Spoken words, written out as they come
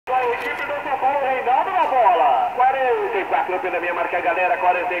o time do São Paulo, Reinaldo na bola. 44 pela minha marca, galera.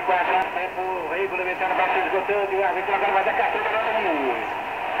 44. Tempo regulamentar, vai se esgotando. E o árbitro agora vai dar cartão amarelo.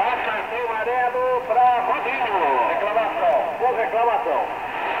 Cartão amarelo para Rodinho. Reclamação. Por reclamação.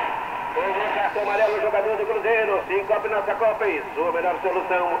 O cartão amarelo, o jogador do Cruzeiro. Sincope nossa Copa. Sua melhor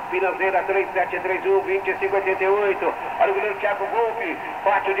solução financeira, 3731-2588. Olha o goleiro Thiago Golpe.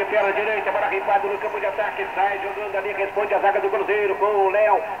 Bate de perna direita, para ripado no campo de ataque. Sai jogando ali, responde a zaga do Cruzeiro com o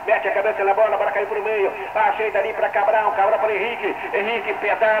Léo. Mete a cabeça na bola, para cair por meio. Ajeita ali para Cabral. Cabral para Henrique. Henrique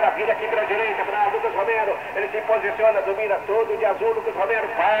pedala, vira aqui para a direita, para Lucas Romero. Ele se posiciona, domina todo de azul. Lucas Romero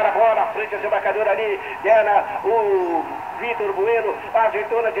para a bola, frente ao seu marcador ali. Dela o Vitor Bueno.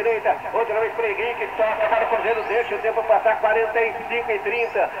 Ajeitou na direita. Outra vez para Henrique, toca para o Cruzeiro, deixa o tempo passar,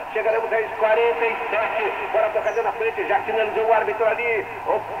 45:30, chegaremos aos 47, bora tocando na frente, já finalizou o árbitro ali,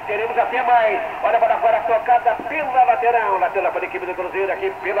 teremos até mais, olha para fora, tocada pela lateral para a equipe do Cruzeiro,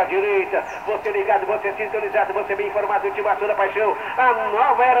 aqui pela direita, você ligado, você sintonizado, você bem informado, ultimação da paixão, a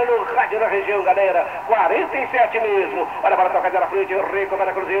nova era no rádio da região, galera, 47 mesmo, olha para tocada na frente,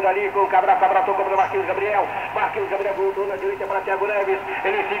 recupera Cruzeiro ali com o Cabral tocou para o Marquinhos Gabriel voltou na direita para Thiago Neves,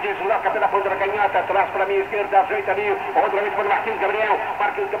 ele se desloca pela ponta da canhota, traz para a minha esquerda, ajeita ali, outra vez para o Marquinhos Gabriel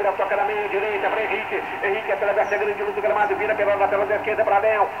toca na meia direita para Henrique atravessa a grande luz do gramado, vira pela lateral da esquerda para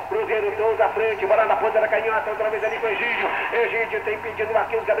Léo, Cruzeiro todo à frente, bola na ponta da canhota, outra vez ali com Egídio tem pedido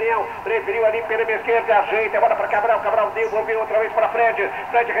Marquinhos Gabriel, preferiu ali pela minha esquerda, ajeita, bola para Cabral devolveu outra vez para Fred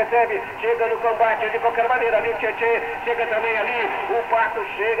recebe, chega no combate de qualquer maneira, ali Tietê, chega também ali, o Pato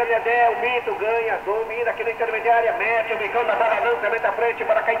chega, Dedé, o Mito ganha, domina aqui na intermediária, mete o bicão da bola, lançamento à frente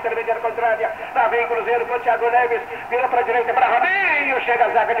para cá, intermediária contrária, lá vem Cruzeiro com o Thiago Neves, vira para a direita para Robinho, chega a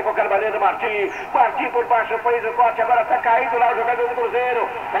zaga de qualquer maneira, Martim por baixo, fez o corte, agora está caído lá o jogador do Cruzeiro,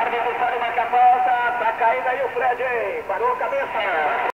 o árbitro para marcar falta, está caído aí o Fred, parou a cabeça.